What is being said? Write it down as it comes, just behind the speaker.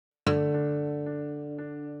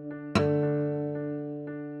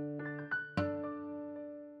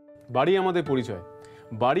বাড়ি আমাদের পরিচয়,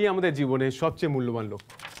 বাড়ি আমাদের জীবনের সবচেয়ে মূল্যবান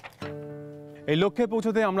লক্ষ্য। এই লক্ষ্যে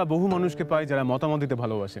পৌঁছতে আমরা বহু মানুষকে পাই যারা মতামত দিতে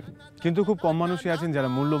ভালোবাসেন, কিন্তু খুব কম মানুষই আছেন যারা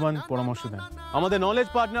মূল্যবান পরামর্শ দেন। আমাদের নলেজ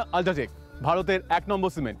পার্টনার আল্ট্রাটেক, ভারতের 1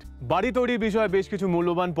 নম্বর সিমেন্ট, বাড়ি তৈরির বিষয়ে বেশ কিছু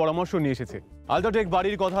মূল্যবান পরামর্শ নিয়ে এসেছে। আল্ট্রাটেক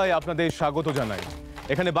বাড়ির কথায় আপনাদের স্বাগত জানাই।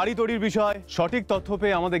 এখানে বাড়ি তৈরির বিষয় সঠিক তথ্য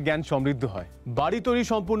পেয়ে আমাদের জ্ঞান সমৃদ্ধ হয়। বাড়ি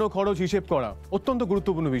তৈরির সম্পূর্ণ খরচ হিসেব করা অত্যন্ত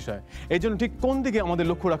গুরুত্বপূর্ণ বিষয়। এই জন্য ঠিক কোন দিকে আমাদের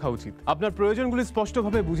লক্ষ্য রাখা উচিত, আপনার প্রয়োজনগুলি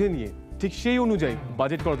স্পষ্টভাবে বুঝে নিয়ে ঠিক সেই অনুযায়ী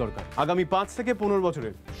বাজেট করা দরকার। আগামী 5 থেকে 15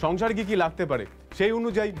 বছরের সংসার কি লাগতে পারে সেই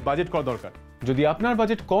অনুযায়ী বাজেট করা দরকার। যদি আপনার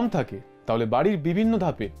বাজেট কম থাকে তাহলে বাড়ির বিভিন্ন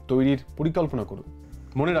ধাপে তৈরির পরিকল্পনা করুন।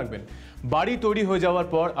 মনে রাখবেন, বাড়ি তৈরি হয়ে যাওয়ার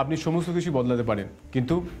পর আপনি সমস্ত কিছু বদলাতে পারেন,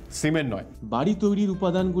 কিন্তু সিমেন্ট নয়। বাড়ি তৈরির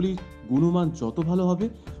উপাদানগুলির গুণমান যত ভালো হবে,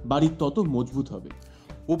 বাড়ি তত মজবুত হবে।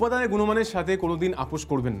 উপাদানের গুণমানের সাথে কোনোদিন আপোষ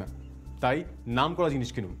করবেন না, তাই নাম করা জিনিস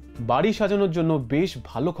কিনুন। বাড়ি সাজানোর জন্য বেশ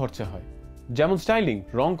ভালো খরচা হয়, যেমন স্টাইলিং,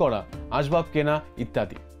 রং করা, আসবাব কেনা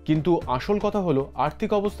ইত্যাদি। কিন্তু আসল কথা হলো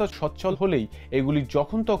আর্থিক অবস্থা সচ্ছল হলেই এগুলি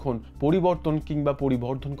যখন তখন পরিবর্তন কিংবা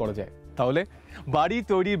পরিবর্ধন করা যায়। তাহলে বাড়ি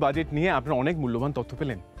তৈরির বাজেট নিয়ে আপনারা অনেক মূল্যবান তথ্য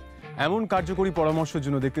পেলেন। এমন কার্যকরী পরামর্শের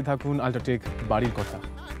জন্য দেখতে থাকুন আল্ট্রাটেক বাড়ির কথা।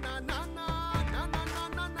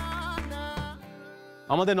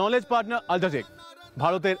 আমাদের নলেজ পার্টনার আল্ট্রাটেক,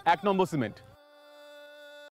 ভারতের 1 নম্বর সিমেন্ট।